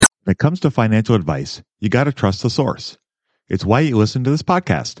When it comes to financial advice, you got to trust the source. It's why you listen to this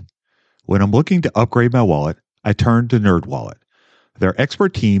podcast. When I'm looking to upgrade my wallet, I turn to NerdWallet. Their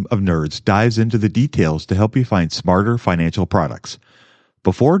expert team of nerds dives into the details to help you find smarter financial products.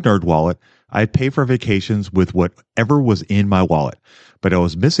 Before NerdWallet, I'd pay for vacations with whatever was in my wallet, but I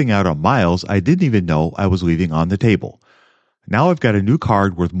was missing out on miles I didn't even know I was leaving on the table. Now I've got a new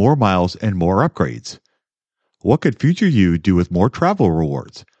card worth more miles and more upgrades. What could future you do with more travel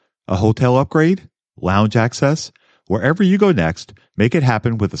rewards? A hotel upgrade? Lounge access? Wherever you go next, make it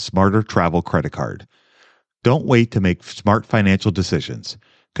happen with a smarter travel credit card. Don't wait to make smart financial decisions.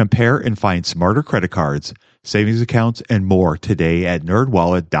 Compare and find smarter credit cards, savings accounts, and more today at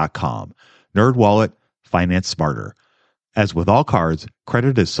nerdwallet.com. NerdWallet, finance smarter. As with all cards,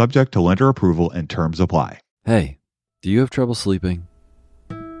 credit is subject to lender approval and terms apply. Hey, do you have trouble sleeping?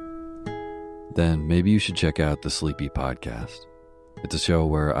 Then maybe you should check out the Sleepy Podcast. It's a show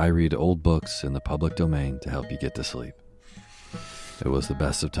where I read old books in the public domain to help you get to sleep. It was the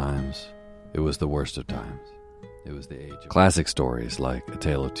best of times. It was the worst of times. It was the age of classic stories like A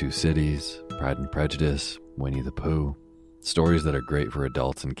Tale of Two Cities, Pride and Prejudice, Winnie the Pooh. Stories that are great for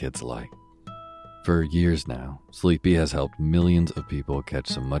adults and kids alike. For years now, Sleepy has helped millions of people catch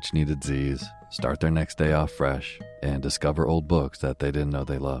some much-needed Z's, start their next day off fresh, and discover old books that they didn't know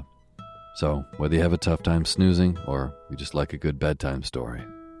they loved. So, whether you have a tough time snoozing or you just like a good bedtime story,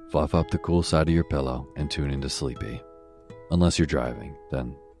 fluff up the cool side of your pillow and tune into Sleepy. Unless you're driving,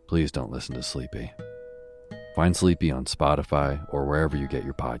 then please don't listen to Sleepy. Find Sleepy on Spotify or wherever you get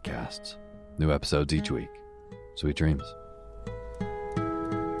your podcasts. New episodes each week. Sweet dreams.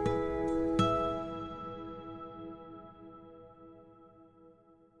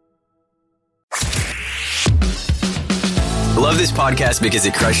 Love this podcast because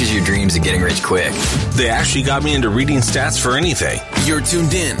it crushes your dreams of getting rich quick. They actually got me into reading stats for anything. You're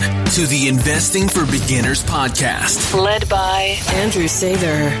tuned in to the Investing for Beginners podcast. Led by Andrew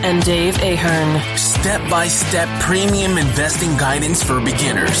Sather and Dave Ahern. Step-by-step premium investing guidance for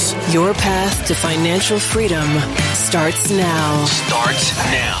beginners. Your path to financial freedom starts now. Starts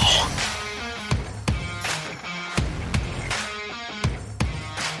now.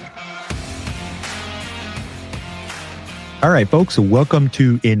 All right, folks, welcome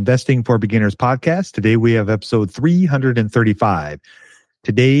to Investing for Beginners podcast. Today we have episode 335.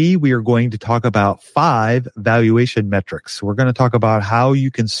 Today we are going to talk about 5 valuation metrics. We're going to talk about how you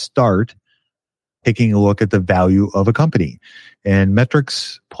can start taking a look at the value of a company. And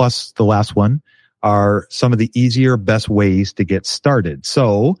metrics plus the last one are some of the easier, best ways to get started.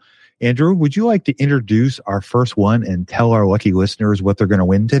 So, Andrew, would you like to introduce our first one and tell our lucky listeners what they're going to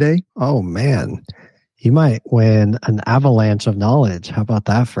win today? Oh, man. You might win an avalanche of knowledge. How about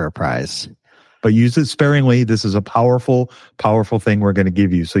that for a prize? But use it sparingly. This is a powerful, powerful thing we're going to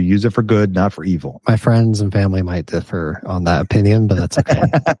give you. So use it for good, not for evil. My friends and family might differ on that opinion, but that's okay.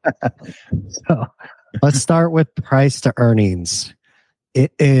 So let's start with price to earnings.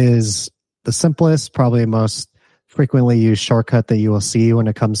 It is the simplest, probably most frequently used shortcut that you will see when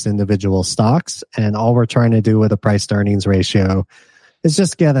it comes to individual stocks. And all we're trying to do with a price to earnings ratio is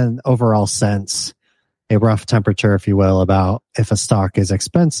just get an overall sense, a rough temperature, if you will, about if a stock is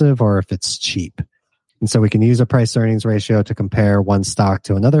expensive or if it's cheap. And so we can use a price earnings ratio to compare one stock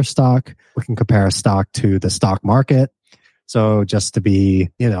to another stock. We can compare a stock to the stock market. So just to be,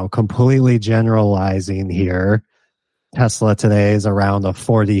 completely generalizing here, Tesla today is around a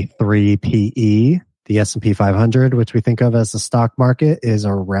 43 PE. The S&P 500, which we think of as the stock market, is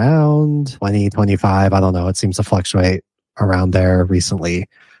around 20, 25. I don't know. It seems to fluctuate around there recently.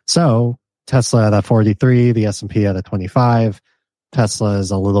 So Tesla at a 43, the S&P at a 25. Tesla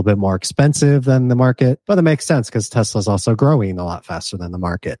is a little bit more expensive than the market, but it makes sense because Tesla is also growing a lot faster than the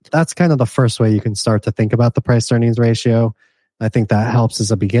market. That's kind of the first way you can start to think about the price earnings ratio. I think that helps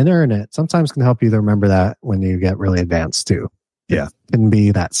as a beginner, and it sometimes can help you to remember that when you get really advanced too. Yeah. It can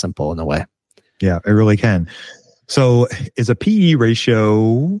be that simple in a way. Yeah, it really can. So is a PE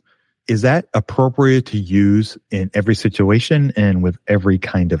ratio, is that appropriate to use in every situation and with every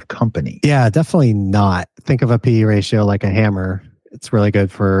kind of company? Yeah, definitely not. Think of a PE ratio like a hammer. It's really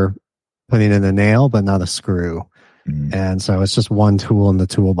good for putting in a nail, but not a screw. Mm-hmm. And so it's just one tool in the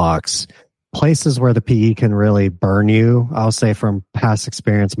toolbox. Places where the PE can really burn you, I'll say from past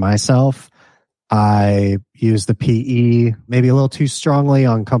experience myself, I used the PE maybe a little too strongly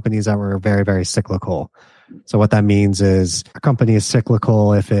on companies that were very, very cyclical. So what that means is a company is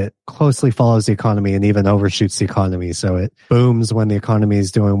cyclical if it closely follows the economy and even overshoots the economy. So it booms when the economy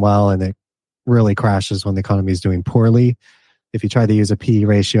is doing well and it really crashes when the economy is doing poorly. If you try to use a PE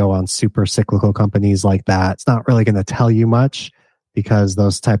ratio on super cyclical companies like that, it's not really going to tell you much. because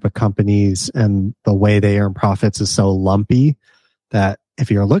those type of companies and the way they earn profits is so lumpy that if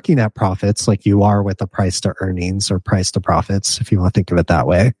you're looking at profits like you are with the price to earnings or price to profits, if you want to think of it that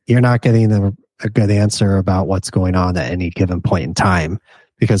way, you're not getting a good answer about what's going on at any given point in time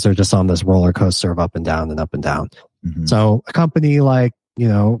because they're just on this roller coaster of up and down and up and down. Mm-hmm. So a company like,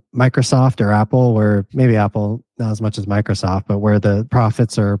 Microsoft or Apple, where maybe Apple not as much as Microsoft, but where the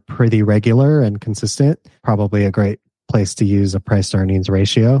profits are pretty regular and consistent, probably a great place to use a price to earnings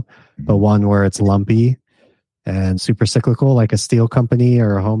ratio. Mm-hmm. But one where it's lumpy and super cyclical, like a steel company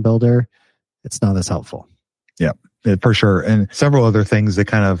or a home builder, it's not as helpful. Yeah, for sure. And several other things that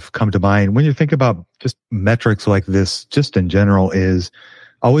kind of come to mind when you think about just metrics like this, just in general, is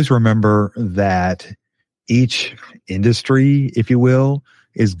always remember that each industry, if you will,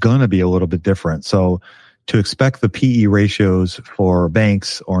 is going to be a little bit different. So to expect the PE ratios for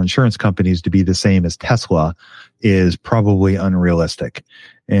banks or insurance companies to be the same as Tesla is probably unrealistic.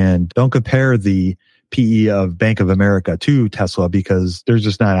 And don't compare the PE of Bank of America to Tesla because there's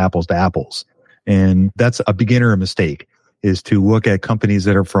just not apples to apples. And that's a beginner mistake, is to look at companies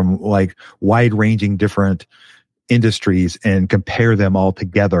that are from like wide ranging different industries and compare them all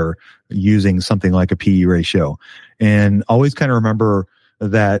together using something like a PE ratio. And always kind of remember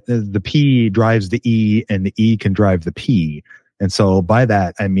that the P drives the E and the E can drive the P. And so by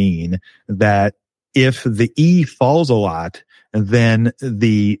that, I mean that if the E falls a lot, then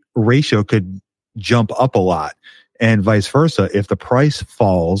the ratio could jump up a lot, and vice versa. If the price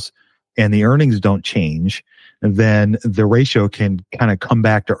falls and the earnings don't change, then the ratio can kind of come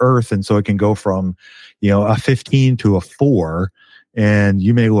back to earth. And so it can go from, a 15 to a 4. And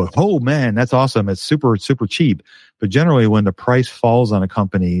you may look, oh man, that's awesome. It's super, super cheap. But generally when the price falls on a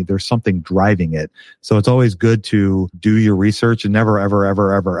company, there's something driving it. So it's always good to do your research and never, ever,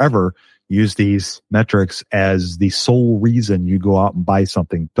 ever, ever, ever use these metrics as the sole reason you go out and buy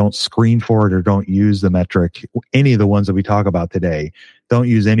something. Don't screen for it or don't use the metric. Any of the ones that we talk about today, don't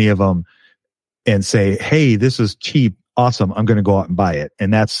use any of them and say, hey, this is cheap. Awesome. I'm going to go out and buy it.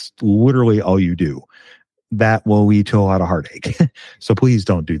 And that's literally all you do. That will lead to a lot of heartache. So please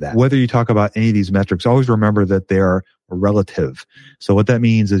don't do that. Whether you talk about any of these metrics, always remember that they are relative. So what that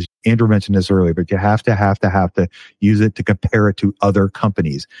means is, Andrew mentioned this earlier, but you have to use it to compare it to other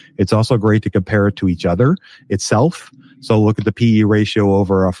companies. It's also great to compare it to each other itself. So look at the PE ratio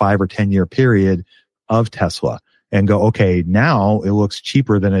over a 5 or 10 year period of Tesla and go, okay, now it looks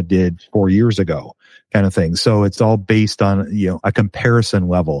cheaper than it did 4 years ago, kind of thing. So it's all based on, a comparison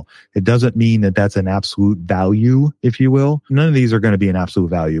level. It doesn't mean that that's an absolute value, if you will. None of these are going to be an absolute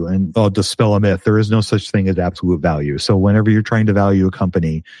value. And I'll dispel a myth. There is no such thing as absolute value. So whenever you're trying to value a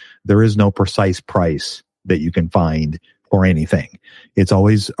company, there is no precise price that you can find for anything. It's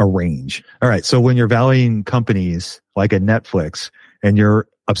always a range. All right. So when you're valuing companies like a Netflix and you're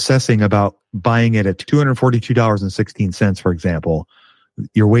obsessing about buying it at $242.16, for example,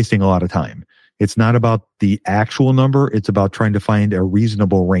 you're wasting a lot of time. It's not about the actual number. It's about trying to find a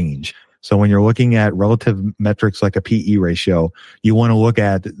reasonable range. So when you're looking at relative metrics like a PE ratio, you want to look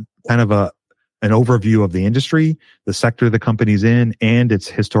at kind of an overview of the industry, the sector the company's in, and its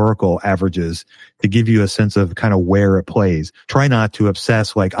historical averages to give you a sense of kind of where it plays. Try not to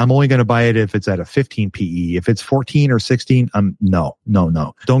obsess like, I'm only going to buy it if it's at a 15 PE. If it's 14 or 16, no.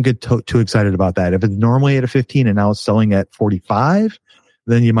 Don't get too excited about that. If it's normally at a 15 and now it's selling at 45,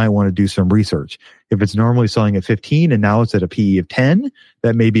 then you might want to do some research. If it's normally selling at 15 and now it's at a PE of 10,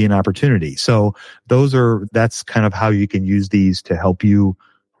 that may be an opportunity. So that's kind of how you can use these to help you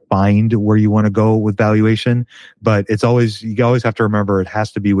find where you want to go with valuation. But you always have to remember it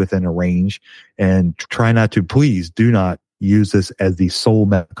has to be within a range, and please do not use this as the sole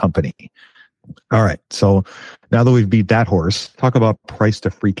company. All right. So now that we've beat that horse, talk about price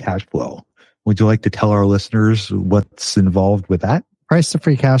to free cash flow. Would you like to tell our listeners what's involved with that? Price to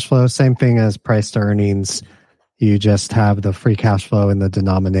free cash flow, same thing as price to earnings. You just have the free cash flow in the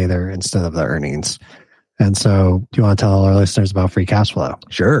denominator instead of the earnings. And so do you want to tell our listeners about free cash flow?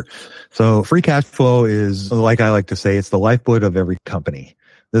 Sure. So free cash flow is, like I like to say, it's the lifeblood of every company.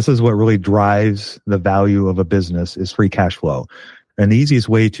 This is what really drives the value of a business, is free cash flow. And the easiest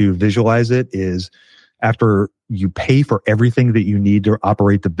way to visualize it is after you pay for everything that you need to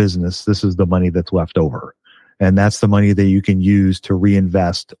operate the business, this is the money that's left over. And that's the money that you can use to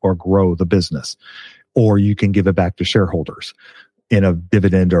reinvest or grow the business. Or you can give it back to shareholders in a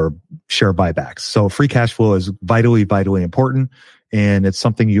dividend or share buybacks. So free cash flow is vitally, vitally important. And it's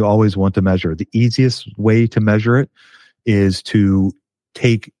something you always want to measure. The easiest way to measure it is to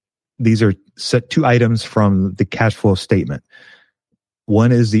these are set 2 items from the cash flow statement.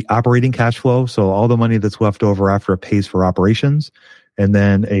 One is the operating cash flow, so all the money that's left over after it pays for operations, and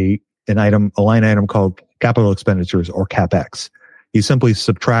then a line item called capital expenditures or CapEx. You simply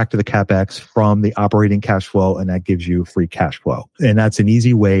subtract the CapEx from the operating cash flow, and that gives you free cash flow. And that's an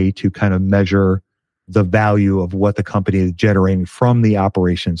easy way to kind of measure the value of what the company is generating from the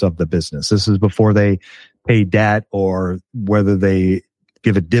operations of the business. This is before they pay debt or whether they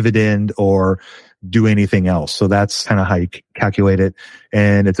give a dividend or do anything else. So that's kind of how you calculate it.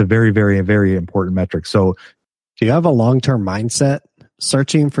 And it's a very, very, very important metric. So do you have a long-term mindset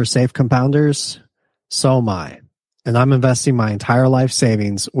searching for safe compounders? So am I. And I'm investing my entire life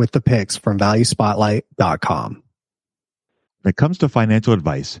savings with the picks from valuespotlight.com. When it comes to financial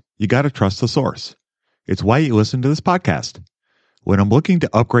advice, you got to trust the source. It's why you listen to this podcast. When I'm looking to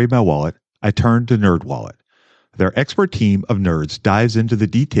upgrade my wallet, I turn to NerdWallet. Their expert team of nerds dives into the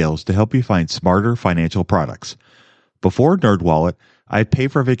details to help you find smarter financial products. Before NerdWallet, I'd pay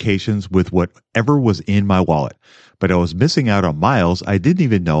for vacations with whatever was in my wallet, but I was missing out on miles I didn't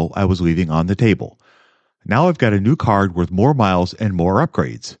even know I was leaving on the table. Now I've got a new card worth more miles and more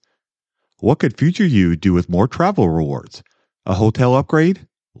upgrades. What could future you do with more travel rewards? A hotel upgrade?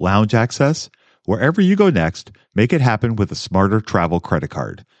 Lounge access? Wherever you go next, make it happen with a smarter travel credit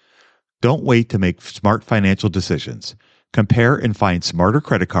card. Don't wait to make smart financial decisions. Compare and find smarter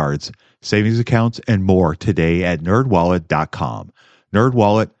credit cards, savings accounts, and more today at nerdwallet.com.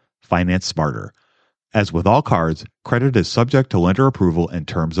 NerdWallet, finance smarter. As with all cards, credit is subject to lender approval and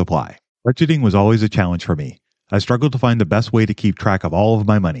terms apply. Budgeting was always a challenge for me. I struggled to find the best way to keep track of all of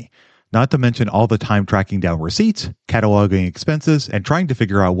my money, not to mention all the time tracking down receipts, cataloging expenses, and trying to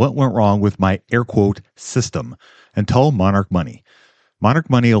figure out what went wrong with my air quote system until Monarch Money.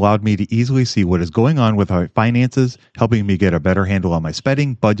 Monarch Money allowed me to easily see what is going on with my finances, helping me get a better handle on my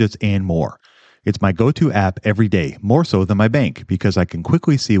spending, budgets, and more. It's my go-to app every day, more so than my bank, because I can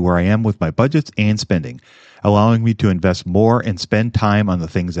quickly see where I am with my budgets and spending, allowing me to invest more and spend time on the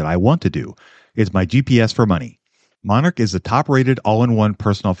things that I want to do. It's my GPS for money. Monarch is the top-rated all-in-one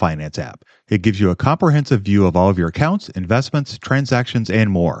personal finance app. It gives you a comprehensive view of all of your accounts, investments, transactions, and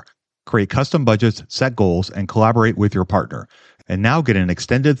more. Create custom budgets, set goals, and collaborate with your partner. And now get an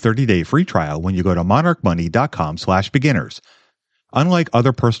extended 30-day free trial when you go to monarchmoney.com/beginners. Unlike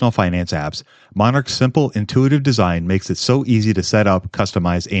other personal finance apps, Monarch's simple, intuitive design makes it so easy to set up,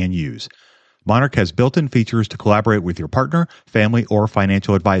 customize, and use. Monarch has built-in features to collaborate with your partner, family, or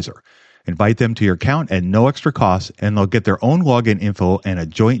financial advisor. Invite them to your account at no extra cost, and they'll get their own login info and a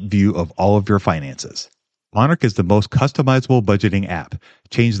joint view of all of your finances. Monarch is the most customizable budgeting app.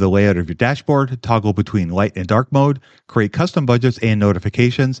 Change the layout of your dashboard, toggle between light and dark mode, create custom budgets and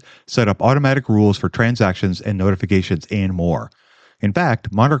notifications, set up automatic rules for transactions and notifications, and more. In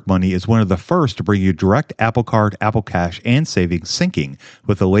fact, Monarch Money is one of the first to bring you direct Apple Card, Apple Cash, and savings syncing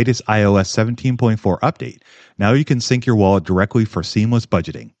with the latest iOS 17.4 update. Now you can sync your wallet directly for seamless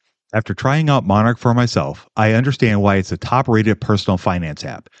budgeting. After trying out Monarch for myself, I understand why it's a top-rated personal finance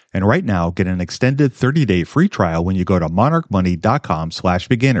app. And right now, get an extended 30-day free trial when you go to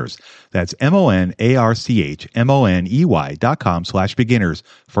monarchmoney.com/beginners. That's monarchmoney.com/beginners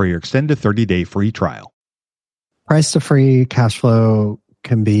for your extended 30-day free trial. Price to free cash flow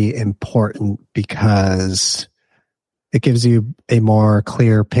can be important because it gives you a more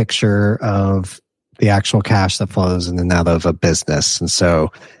clear picture of the actual cash that flows in and out of a business. And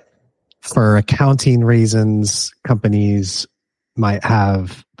so for accounting reasons, companies might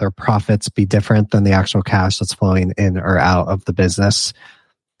have their profits be different than the actual cash that's flowing in or out of the business.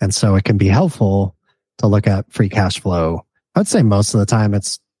 And so it can be helpful to look at free cash flow. I'd say most of the time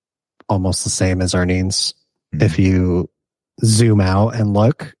it's almost the same as earnings. Mm-hmm. If you zoom out and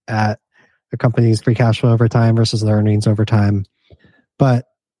look at a company's free cash flow over time versus their earnings over time. But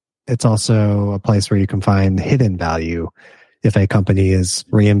it's also a place where you can find hidden value if a company is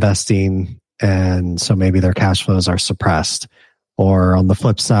reinvesting and so maybe their cash flows are suppressed. Or on the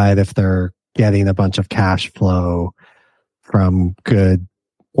flip side, if they're getting a bunch of cash flow from good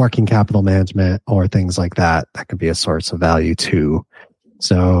working capital management or things like that, that could be a source of value too.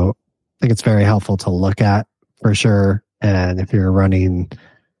 So I think it's very helpful to look at for sure. And if you're running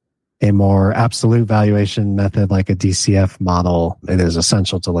a more absolute valuation method like a DCF model, it is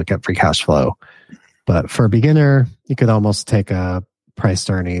essential to look at free cash flow. But for a beginner, you could almost take a price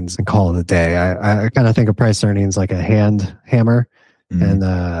to earnings and call it a day. I kind of think of price to earnings like a hand hammer, and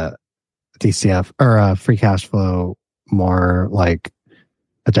DCF or free cash flow more like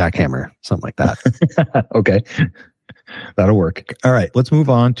a jackhammer, something like that. Okay. That'll work. All right, let's move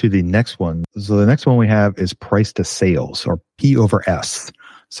on to the next one. So the next one we have is price to sales, or P over S.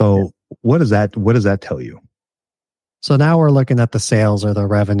 So what does that tell you? So now we're looking at the sales or the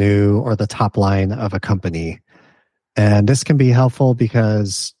revenue or the top line of a company. And this can be helpful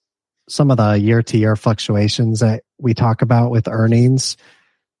because some of the year-to-year fluctuations that we talk about with earnings,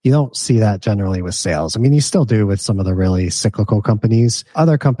 you don't see that generally with sales. I mean, you still do with some of the really cyclical companies.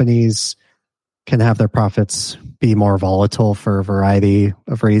 Other companies can have their profits be more volatile for a variety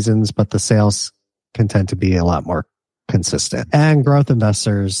of reasons, but the sales can tend to be a lot more consistent. And growth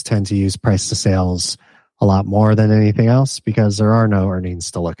investors tend to use price to sales a lot more than anything else because there are no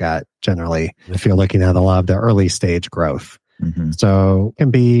earnings to look at generally if you're looking at a lot of the early stage growth. Mm-hmm. So it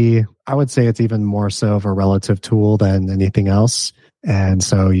can be, I would say it's even more so of a relative tool than anything else. And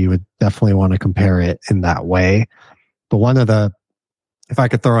so you would definitely want to compare it in that way. But if I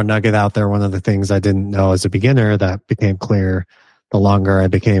could throw a nugget out there, one of the things I didn't know as a beginner that became clear the longer I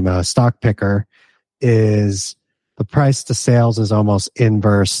became a stock picker is the price to sales is almost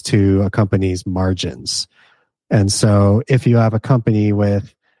inverse to a company's margins. And so if you have a company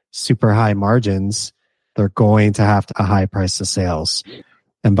with super high margins, they're going to have a high price to sales.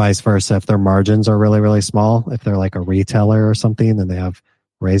 And vice versa, if their margins are really, really small, if they're like a retailer or something and they have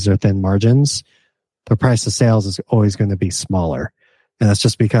razor thin margins, their price to sales is always going to be smaller. And that's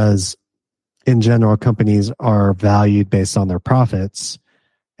just because in general, companies are valued based on their profits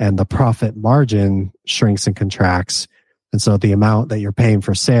and the profit margin shrinks and contracts. And so the amount that you're paying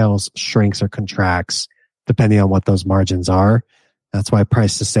for sales shrinks or contracts depending on what those margins are. That's why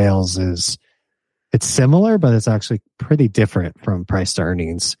price to sales it's similar, but it's actually pretty different from price to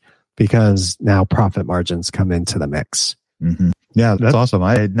earnings because now profit margins come into the mix. Mm-hmm. Yeah, that's awesome.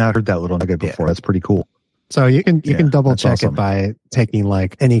 I had not heard that little nugget before. That's pretty cool. So you can double check awesome. it by taking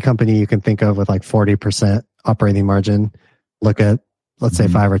like any company you can think of with like 40% operating margin. Look at, let's say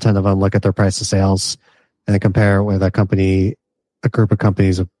 5 or 10 of them, look at their price to sales and then compare it with a group of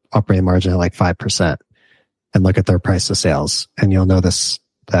companies with operating margin at like 5% and look at their price to sales. And you'll notice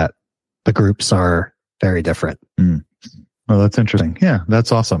that the groups are very different. Mm. Well, that's interesting. Yeah,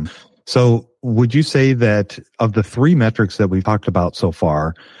 that's awesome. So would you say that of the 3 metrics that we've talked about so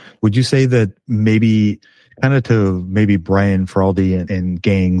far, would you say that maybe kind of to maybe Brian Feraldi and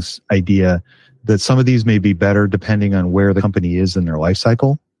gang's idea that some of these may be better depending on where the company is in their life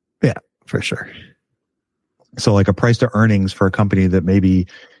cycle? Yeah, for sure. So like a price to earnings for a company that maybe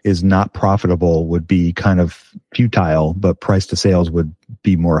is not profitable would be kind of futile, but price to sales would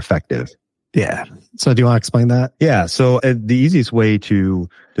be more effective. Yeah. So do you want to explain that? Yeah. So the easiest way to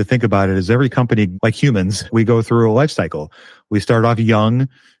think about it is every company, like humans, we go through a life cycle. We start off young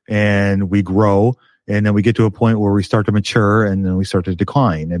and we grow. And then we get to a point where we start to mature and then we start to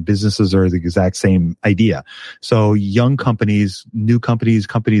decline. And businesses are the exact same idea. So young companies,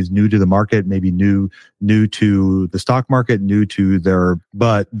 companies new to the market, maybe new to the stock market,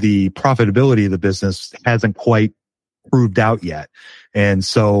 but the profitability of the business hasn't quite proved out yet. And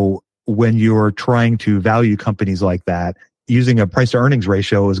so when you're trying to value companies like that, using a price to earnings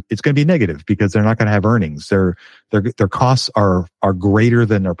ratio it's going to be negative because they're not going to have earnings. Their costs are greater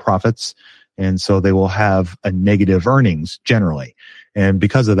than their profits. And so they will have a negative earnings generally. And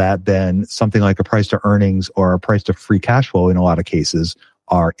because of that, then something like a price to earnings or a price to free cash flow in a lot of cases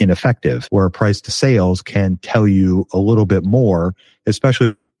are ineffective, where a price to sales can tell you a little bit more,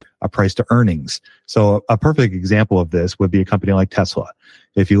 especially a price to earnings. So a perfect example of this would be a company like Tesla.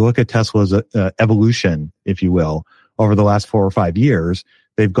 If you look at Tesla's evolution, if you will, over the last 4 or 5 years,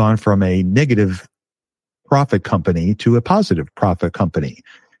 they've gone from a negative profit company to a positive profit company.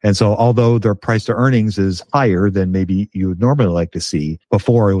 And so although their price to earnings is higher than maybe you would normally like to see,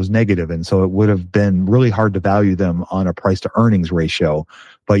 before it was negative. And so it would have been really hard to value them on a price to earnings ratio.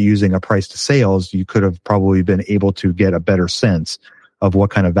 But using a price to sales, you could have probably been able to get a better sense of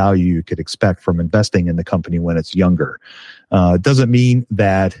what kind of value you could expect from investing in the company when it's younger. It doesn't mean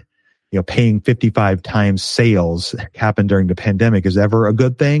that paying 55 times sales happened during the pandemic is ever a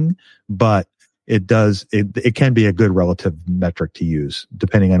good thing, but it can be a good relative metric to use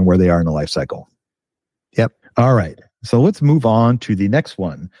depending on where they are in the life cycle. Yep. All right. So let's move on to the next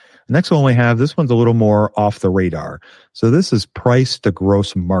one. The next one we have, this one's a little more off the radar. So this is price to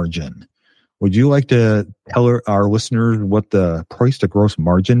gross margin. Would you like to tell our listeners what the price to gross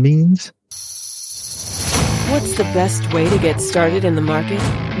margin means? What's the best way to get started in the market?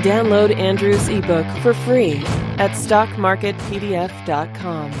 Download Andrew's ebook for free at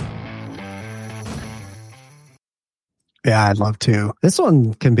stockmarketpdf.com. Yeah, I'd love to. This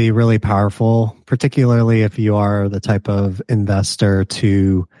one can be really powerful, particularly if you are the type of investor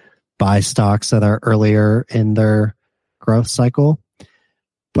to buy stocks that are earlier in their growth cycle.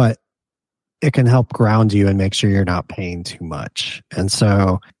 But it can help ground you and make sure you're not paying too much. And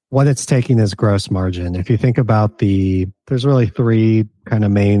so what it's taking is gross margin. If you think about there's really three kind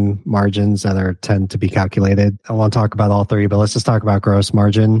of main margins that tend to be calculated. I won't talk about all three, but let's just talk about gross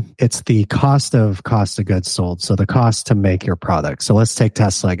margin. It's the cost of goods sold. So the cost to make your product. So let's take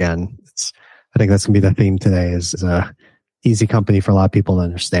Tesla again. I think that's going to be the theme today is a easy company for a lot of people to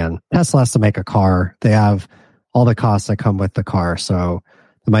understand. Tesla has to make a car. They have all the costs that come with the car. So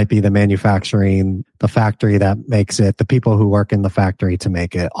it might be the manufacturing, the factory that makes it, the people who work in the factory to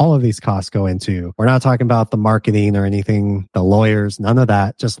make it. All of these costs go into, we're not talking about the marketing or anything, the lawyers, none of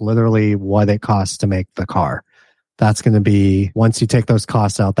that, just literally what it costs to make the car. That's going to be, once you take those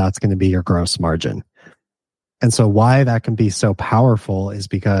costs out, that's going to be your gross margin. And so why that can be so powerful is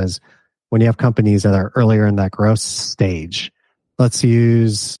because when you have companies that are earlier in that growth stage, let's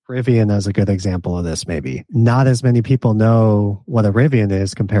use Rivian as a good example of this maybe. Not as many people know what a Rivian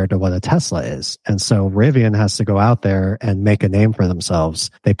is compared to what a Tesla is. And so Rivian has to go out there and make a name for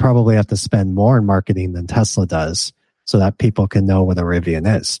themselves. They probably have to spend more in marketing than Tesla does so that people can know what a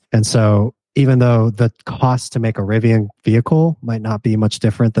Rivian is. And so even though the cost to make a Rivian vehicle might not be much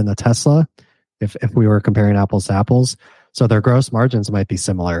different than a Tesla, if we were comparing apples to apples, so their gross margins might be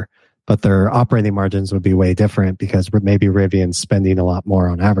similar, but their operating margins would be way different because maybe Rivian's spending a lot more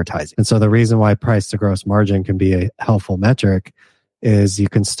on advertising. And so the reason why price to gross margin can be a helpful metric is you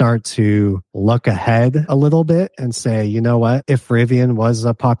can start to look ahead a little bit and say, you know what, if Rivian was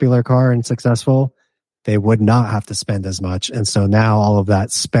a popular car and successful, they would not have to spend as much. And so now all of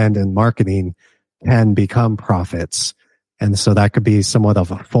that spend in marketing can become profits. And so that could be somewhat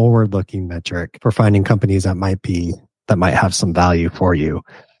of a forward-looking metric for finding companies that might have some value for you.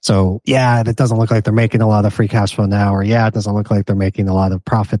 So yeah, it doesn't look like they're making a lot of free cash flow now, or yeah, it doesn't look like they're making a lot of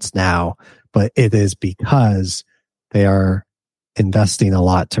profits now, but it is because they are investing a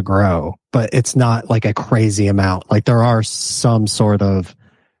lot to grow. But it's not like a crazy amount. Like there is some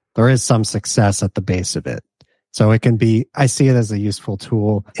success at the base of it. So it can be, I see it as a useful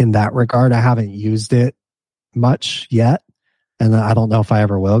tool in that regard. I haven't used it much yet. And I don't know if I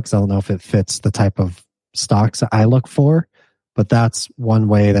ever will, because I don't know if it fits the type of stocks that I look for. But that's one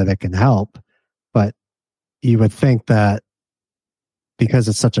way that it can help. But you would think that because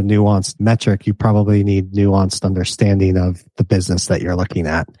it's such a nuanced metric, you probably need nuanced understanding of the business that you're looking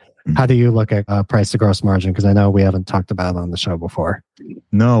at. How do you look at price to gross margin? Because I know we haven't talked about it on the show before.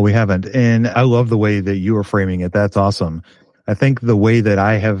 No, we haven't. And I love the way that you are framing it. That's awesome. I think the way that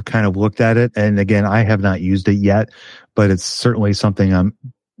I have kind of looked at it, and again, I have not used it yet, but it's certainly something I'm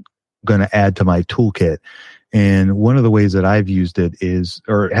going to add to my toolkit. And one of the ways that I've used it is,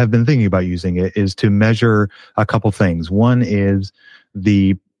 or have been thinking about using it, is to measure a couple things. One is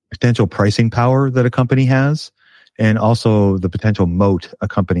the potential pricing power that a company has, and also the potential moat a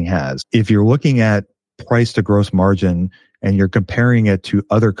company has. If you're looking at price to gross margin and you're comparing it to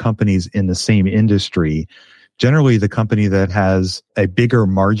other companies in the same industry, generally the company that has a bigger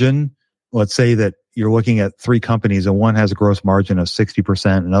margin, let's say that you're looking at three companies and one has a gross margin of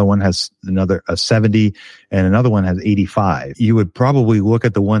 60%, another one has a 70, and another one has 85. You would probably look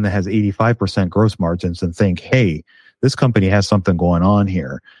at the one that has 85% gross margins and think, hey, this company has something going on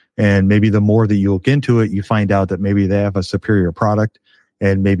here. And maybe the more that you look into it, you find out that maybe they have a superior product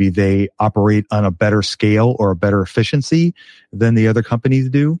and maybe they operate on a better scale or a better efficiency than the other companies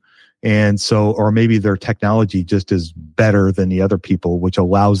do. And so, or maybe their technology just is better than the other people, which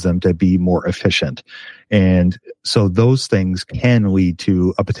allows them to be more efficient. And so those things can lead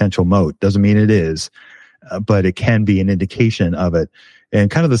to a potential moat. Doesn't mean it is, but it can be an indication of it.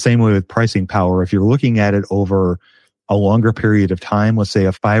 And kind of the same way with pricing power, if you're looking at it over a longer period of time, let's say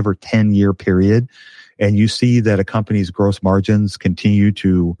a 5 or 10 year period, and you see that a company's gross margins continue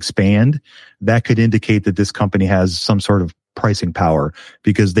to expand, that could indicate that this company has some sort of pricing power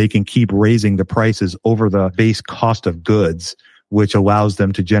because they can keep raising the prices over the base cost of goods, which allows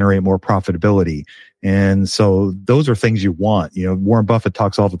them to generate more profitability. And so those are things you want. You know, Warren Buffett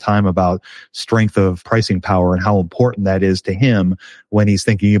talks all the time about strength of pricing power and how important that is to him when he's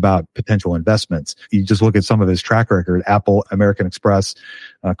thinking about potential investments. You just look at some of his track record, Apple, American Express,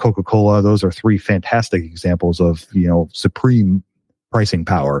 Coca-Cola. Those are three fantastic examples of, you know, supreme pricing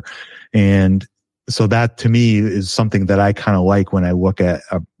power. And so that to me is something that I kind of like when I look at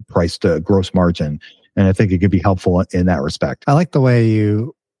a price to gross margin. And I think it could be helpful in that respect. I like the way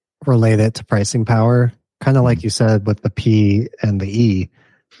you relate it to pricing power. Kind of like you said with the P and the E.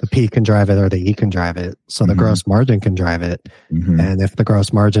 The P can drive it or the E can drive it. So the gross margin can drive it. And if the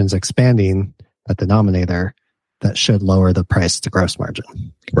gross margin's expanding, that denominator, that should lower the price to gross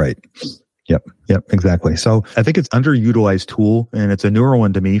margin. Right. Yep, exactly. So I think it's underutilized tool, and it's a newer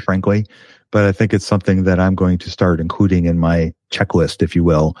one to me, frankly, but I think it's something that I'm going to start including in my checklist, if you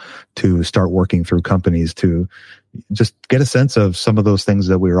will, to start working through companies to just get a sense of some of those things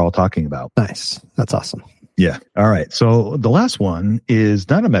that we were all talking about. Nice. That's awesome. Yeah. All right. So the last one is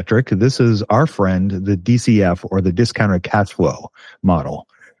not a metric. This is our friend, the DCF, or the discounted cash flow model.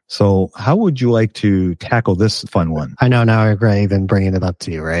 So how would you like to tackle this fun one? I know now I regret even bringing it up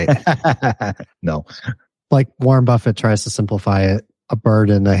to you, right? No. Like Warren Buffett tries to simplify it, a bird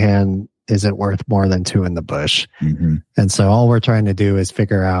in the hand isn't worth more than two in the bush. Mm-hmm. And so all we're trying to do is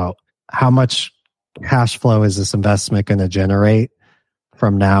figure out how much cash flow is this investment going to generate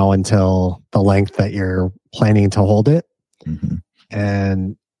from now until the length that you're planning to hold it. Mm-hmm.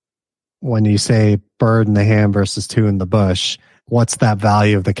 And when you say bird in the hand versus two in the bush, what's that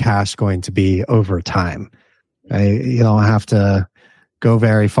value of the cash going to be over time? You don't have to go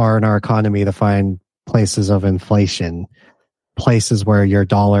very far in our economy to find places of inflation, places where your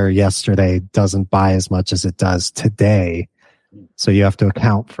dollar yesterday doesn't buy as much as it does today. So you have to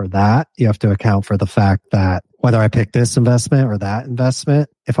account for that. You have to account for the fact that whether I pick this investment or that investment,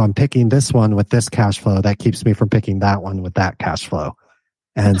 if I'm picking this one with this cash flow, that keeps me from picking that one with that cash flow.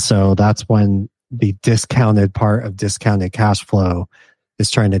 And so that's when the discounted part of discounted cash flow is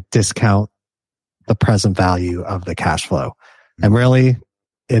trying to discount the present value of the cash flow. And really,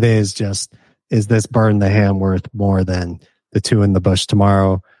 it is just, is this bird in the hand worth more than the two in the bush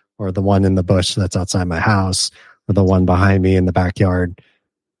tomorrow, or the one in the bush that's outside my house, or the one behind me in the backyard?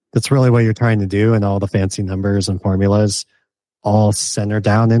 That's really what you're trying to do, and all the fancy numbers and formulas all center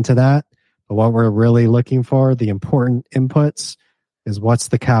down into that. But what we're really looking for, the important inputs, is what's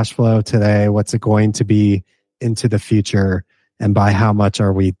the cash flow today? What's it going to be into the future? And by how much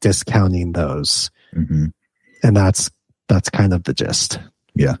are we discounting those? Mm-hmm. And that's kind of the gist.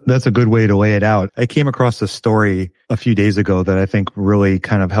 Yeah, that's a good way to lay it out. I came across a story a few days ago that I think really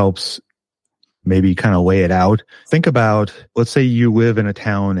kind of helps maybe kind of lay it out. Think about, let's say you live in a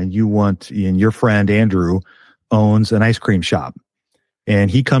town and your friend Andrew owns an ice cream shop. And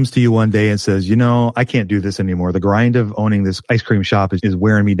he comes to you one day and says, I can't do this anymore. The grind of owning this ice cream shop is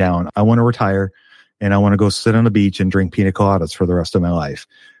wearing me down. I want to retire, and I want to go sit on the beach and drink pina coladas for the rest of my life.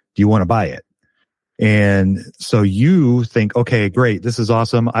 Do you want to buy it? And so you think, okay, great. This is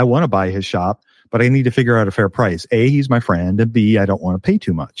awesome. I want to buy his shop, but I need to figure out a fair price. A, he's my friend, and B, I don't want to pay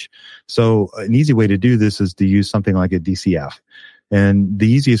too much. So an easy way to do this is to use something like a DCF. And the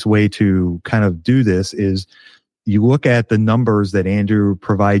easiest way to kind of do this is you look at the numbers that Andrew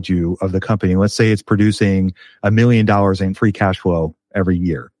provides you of the company. Let's say it's producing $1 million in free cash flow every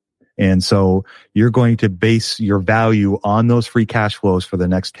year. And so you're going to base your value on those free cash flows for the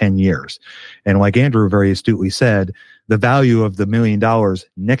next 10 years. And like Andrew very astutely said, the value of the $1 million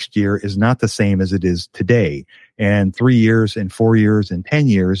next year is not the same as it is today. And 3 years and 4 years and 10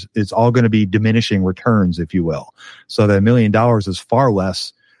 years, it's all going to be diminishing returns, if you will. So that $1 million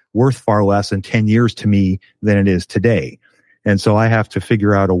is worth far less in 10 years to me than it is today. And so I have to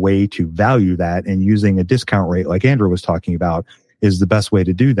figure out a way to value that, and using a discount rate like Andrew was talking about is the best way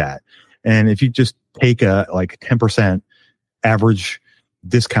to do that. And if you just take a 10% average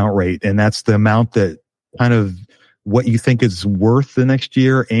discount rate, and that's the amount that kind of what you think is worth the next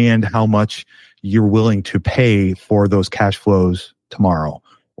year and how much you're willing to pay for those cash flows tomorrow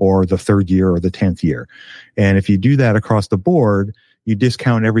or the third year or the 10th year. And if you do that across the board, you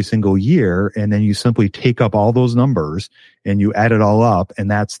discount every single year, and then you simply take up all those numbers and you add it all up, and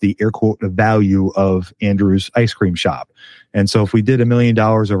that's the air quote value of Andrew's ice cream shop. And so if we did $1 million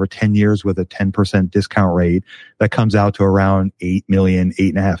over 10 years with a 10% discount rate, that comes out to around 8 million,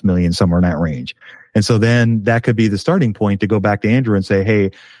 8.5 million, somewhere in that range. And so then that could be the starting point to go back to Andrew and say, hey,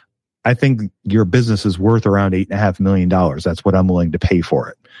 I think your business is worth around $8.5 million. That's what I'm willing to pay for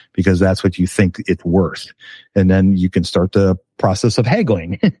it, because that's what you think it's worth. And then you can start the process of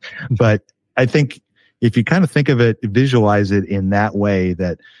haggling. But I think if you kind of think of it, visualize it in that way,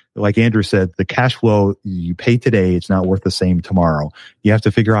 that like Andrew said, the cash flow you pay today, it's not worth the same tomorrow. You have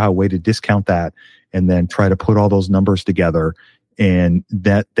to figure out a way to discount that and then try to put all those numbers together. And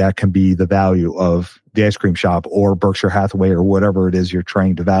that can be the value of the ice cream shop or Berkshire Hathaway or whatever it is you're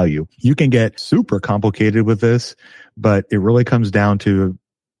trying to value. You can get super complicated with this, but it really comes down to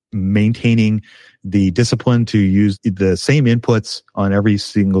maintaining the discipline to use the same inputs on every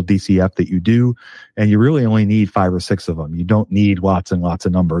single DCF that you do. And you really only need 5 or 6 of them. You don't need lots and lots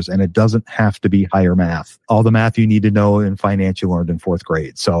of numbers, and it doesn't have to be higher math. All the math you need to know in finance you learned in 4th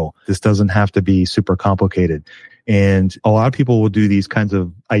grade. So this doesn't have to be super complicated. And a lot of people will do these kinds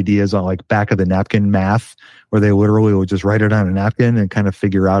of ideas on like back of the napkin math, where they literally will just write it on a napkin and kind of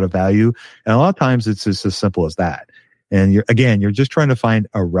figure out a value. And a lot of times it's just as simple as that. And you're just trying to find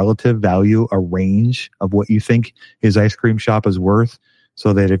a relative value, a range of what you think his ice cream shop is worth,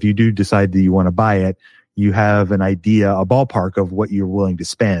 so that if you do decide that you want to buy it, you have an idea, a ballpark of what you're willing to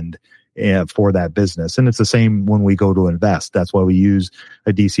spend for that business. And it's the same when we go to invest. That's why we use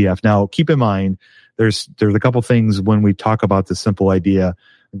a DCF. Now, keep in mind, there's a couple things when we talk about this simple idea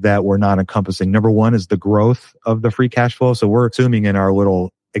that we're not encompassing. Number one is the growth of the free cash flow. So we're assuming in our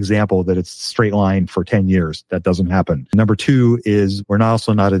little example that it's straight line for 10 years. That doesn't happen. Number two is we're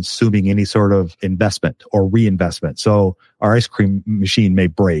also not assuming any sort of investment or reinvestment. So our ice cream machine may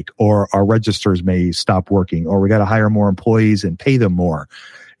break, or our registers may stop working, or we got to hire more employees and pay them more.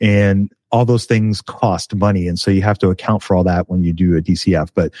 And all those things cost money. And so you have to account for all that when you do a DCF.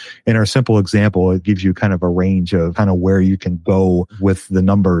 But in our simple example, it gives you kind of a range of kind of where you can go with the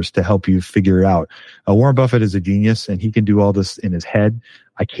numbers to help you figure it out. Warren Buffett is a genius, and he can do all this in his head.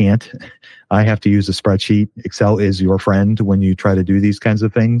 I can't. I have to use a spreadsheet. Excel is your friend when you try to do these kinds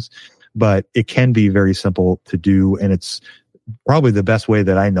of things, but it can be very simple to do. And it's probably the best way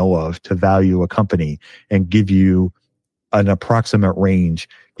that I know of to value a company and give you an approximate range.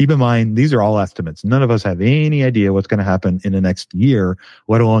 Keep in mind, these are all estimates. None of us have any idea what's going to happen in the next year,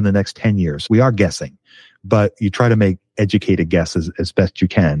 let alone the next 10 years. We are guessing, but you try to make educated guesses as best you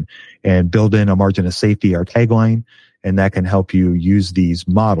can and build in a margin of safety, our tagline, and that can help you use these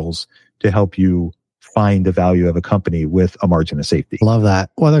models to help you find the value of a company with a margin of safety. Love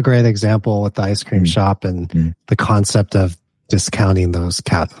that. What a great example with the ice cream shop and the concept of discounting those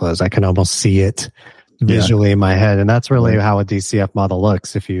cash flows. I can almost see it visually in my head. And that's really how a DCF model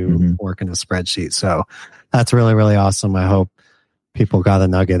looks if you work in a spreadsheet. So that's really, really awesome. I hope people got a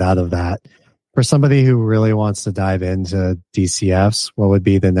nugget out of that. For somebody who really wants to dive into DCFs, what would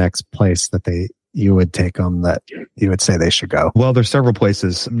be the next place that you would take them that you would say they should go? Well, there's several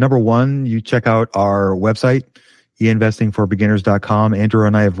places. Number one, you check out our website, einvestingforbeginners.com. Andrew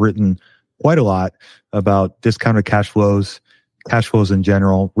and I have written quite a lot about discounted cash flows in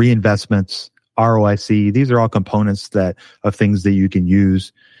general, reinvestments, ROIC. These are all components of things that you can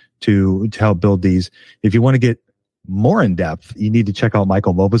use to help build these. If you want to get more in depth, you need to check out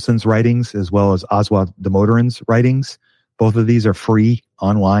Michael Mobison's writings as well as Oswald Damodaran's writings. Both of these are free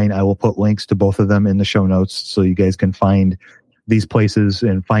online. I will put links to both of them in the show notes so you guys can find these places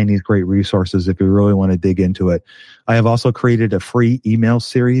and find these great resources if you really want to dig into it. I have also created a free email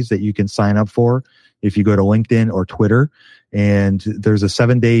series that you can sign up for if you go to LinkedIn or Twitter. And there's a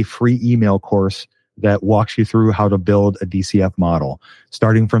 7-day free email course that walks you through how to build a DCF model,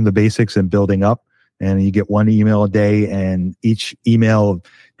 starting from the basics and building up. And you get one email a day, and each email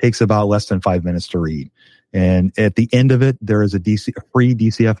takes about less than 5 minutes to read. And at the end of it, there is a free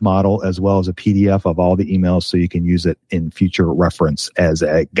DCF model as well as a PDF of all the emails, so you can use it in future reference as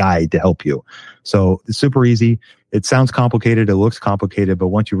a guide to help you. So it's super easy. It sounds complicated. It looks complicated, but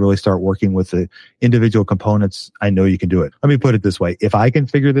once you really start working with the individual components, I know you can do it. Let me put it this way. If I can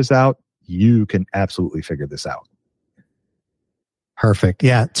figure this out, you can absolutely figure this out. Perfect.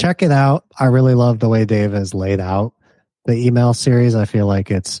 Yeah, check it out. I really love the way Dave has laid out the email series. I feel like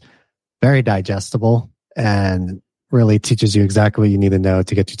it's very digestible and really teaches you exactly what you need to know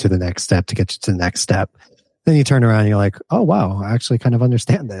to get you to the next step, Then you turn around and you're like, oh, wow, I actually kind of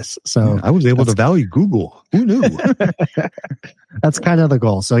understand this. So I was able to value Google. Who knew? That's kind of the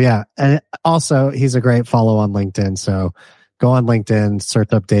goal. So yeah. And also he's a great follow on LinkedIn. So go on LinkedIn,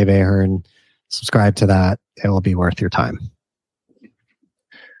 search up Dave Ahern, subscribe to that. It will be worth your time.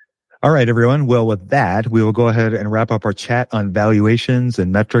 All right, everyone. Well, with that, we will go ahead and wrap up our chat on valuations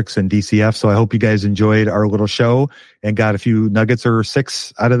and metrics and DCF. So I hope you guys enjoyed our little show and got a few nuggets or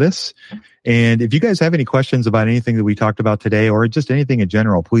 6 out of this. And if you guys have any questions about anything that we talked about today or just anything in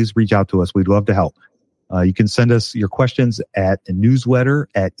general, please reach out to us. We'd love to help. You can send us your questions at a newsletter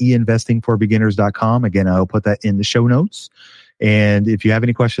at einvestingforbeginners.com. Again, I'll put that in the show notes. And if you have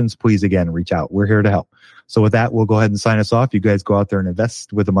any questions, please, again, reach out. We're here to help. So with that, we'll go ahead and sign us off. You guys go out there and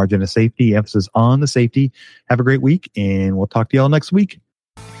invest with a margin of safety, emphasis on the safety. Have a great week, and we'll talk to y'all next week.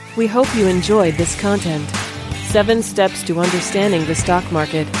 We hope you enjoyed this content. 7 Steps to Understanding the Stock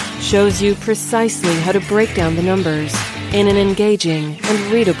Market shows you precisely how to break down the numbers in an engaging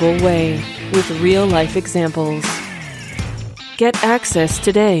and readable way with real-life examples. Get access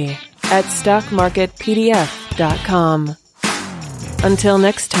today at stockmarketpdf.com. Until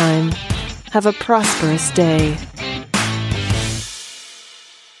next time, have a prosperous day.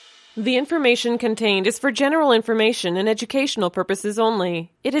 The information contained is for general information and educational purposes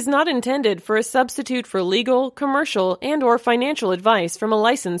only. It is not intended for a substitute for legal, commercial, and/or financial advice from a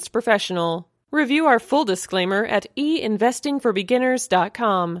licensed professional. Review our full disclaimer at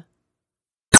einvestingforbeginners.com.